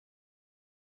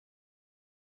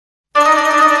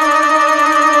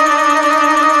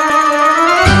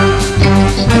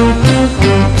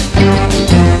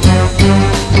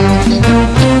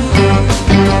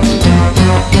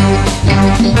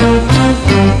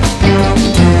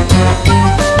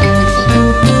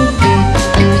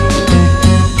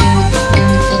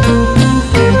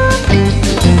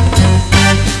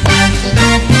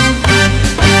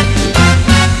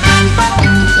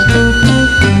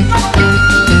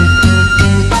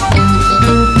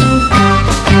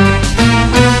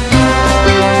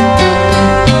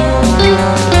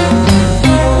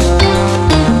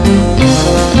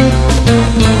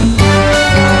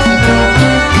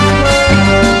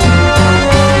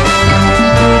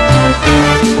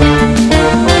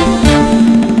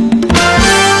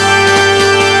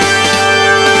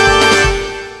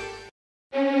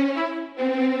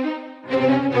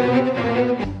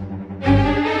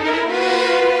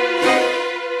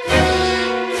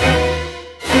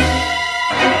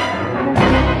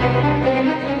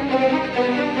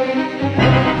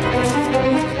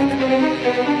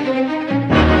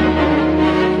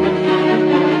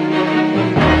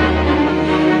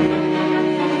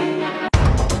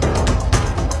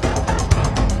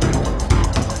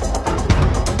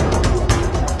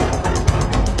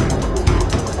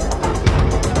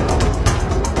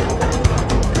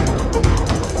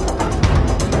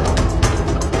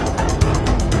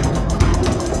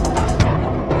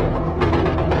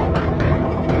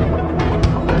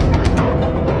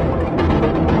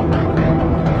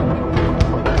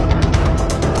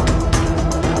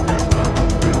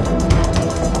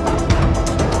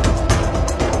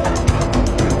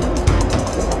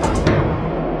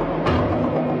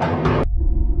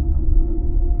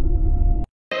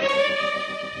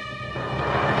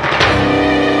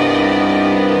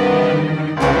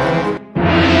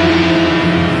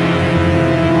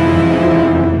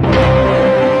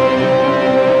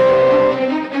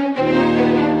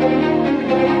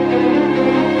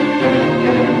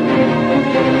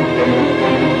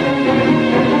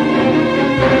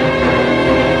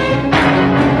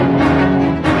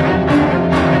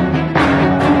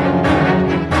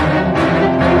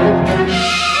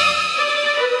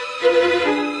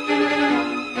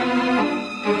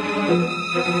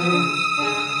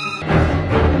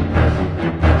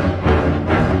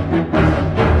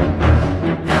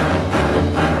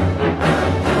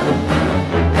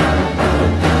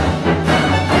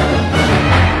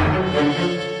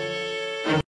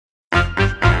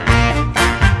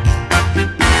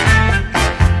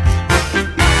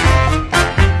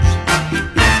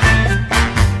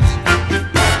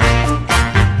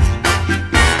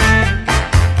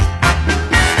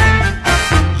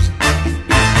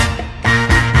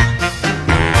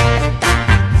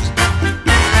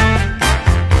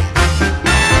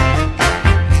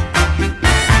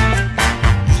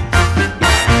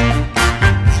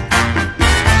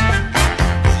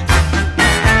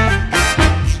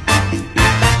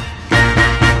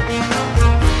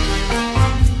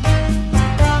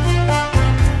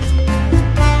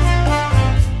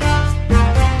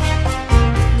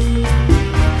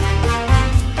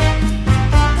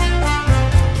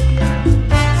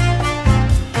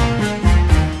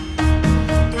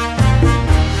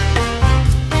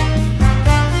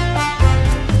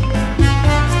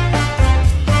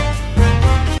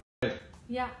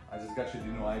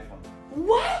new iPhone.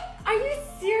 What? Are you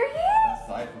serious? That's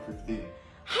the iPhone 15.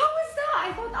 How is that?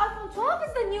 I thought iPhone 12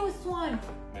 is the newest one.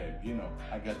 Babe, you know,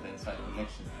 I got the inside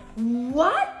connection.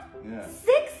 What? Yeah.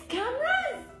 6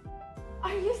 cameras?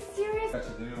 Are you serious? That's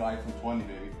the new iPhone 20,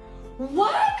 baby.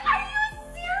 What? Are you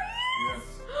serious? Yes.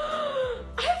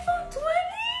 iPhone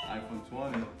 20? iPhone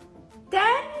 20. 10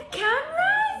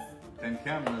 cameras? 10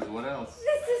 cameras, what else?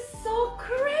 This is so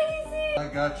crazy. I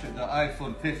got you the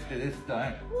iPhone 50 this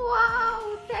time.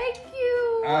 Wow, thank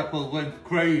you. Apple went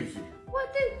crazy.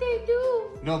 What did they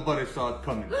do? Nobody saw it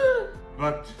coming.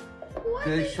 But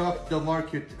they shocked the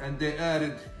market and they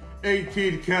added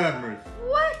 18 cameras.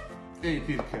 What?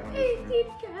 18 cameras. 18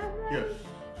 cameras? Yes.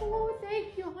 Oh,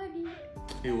 thank you, honey.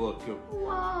 You're welcome.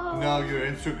 Wow. Now your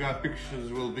Instagram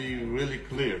pictures will be really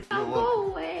clear. Now You're go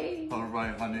welcome. away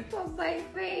Alright, honey. from my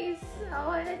face. I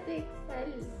want to take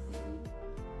selfie.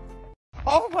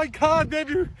 Oh my god,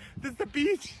 baby! This is the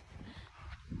beach!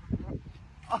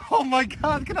 Oh my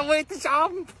god, can't wait to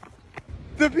jump!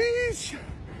 The beach!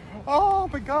 Oh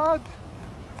my god!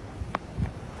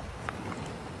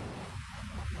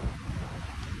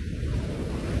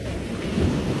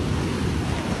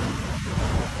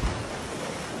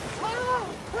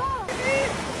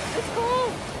 Let's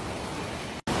go!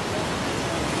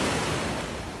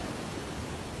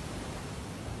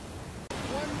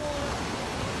 One more.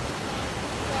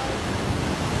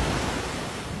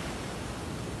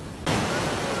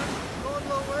 Go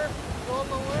lower. Go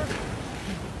lower.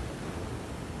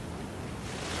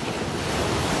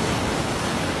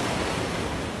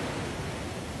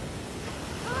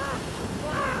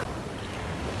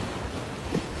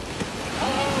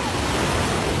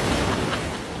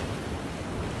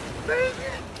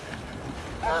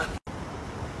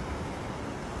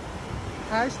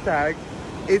 Hashtag,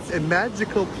 it's a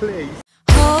magical place.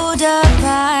 Hold up,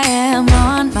 I am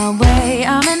on my way,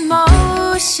 I'm in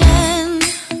motion.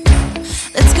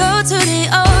 Let's go to the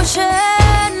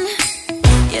ocean.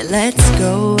 Yeah, let's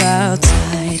go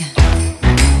outside.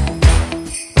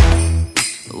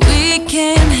 We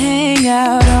can hang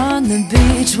out on the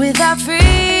beach without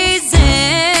freezing.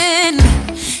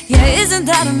 Yeah, isn't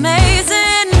that amazing?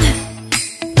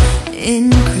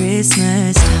 In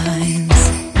Christmas times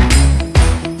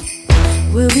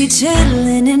we'll be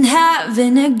chilling and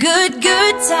having a good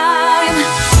time.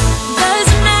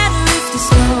 Doesn't matter if the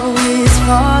snow is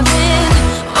falling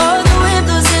or the wind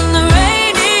blows and the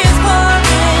rain is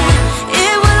pouring.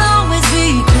 It will always be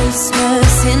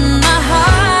Christmas in my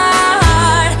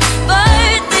heart.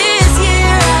 But this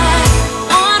year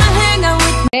I wanna hang out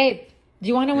with. Babe, do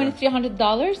you want to win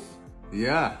 $300?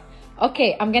 Yeah.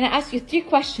 Okay, I'm gonna ask you 3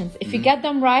 questions. If you get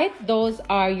them right, those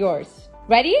are yours.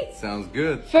 Ready? Sounds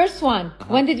good. First one,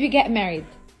 when did we get married?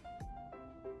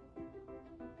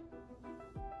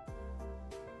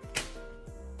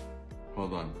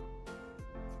 Hold on.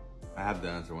 I have the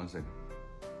answer, 1 second.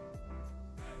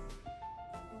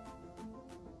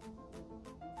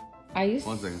 Are you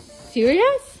 1 second.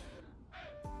 serious?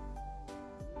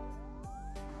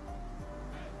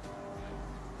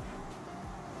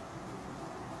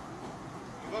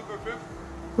 November 5th?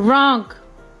 Wrong.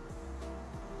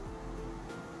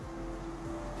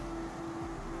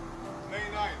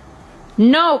 99.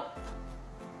 No.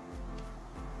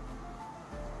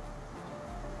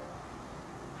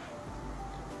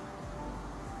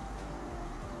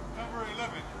 November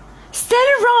 11th. Said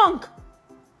it wrong.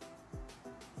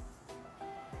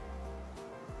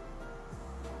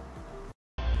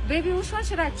 Baby, which one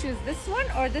should I choose? This one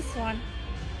or this one?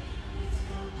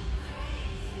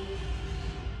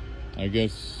 I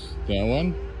guess that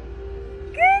one.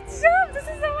 Good job. This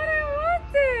is the one I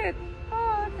wanted.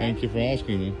 Oh, Thank you for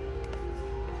asking me.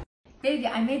 Baby,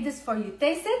 I made this for you.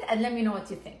 Taste it and let me know what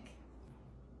you think.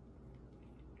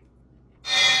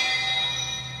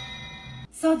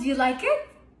 So, do you like it?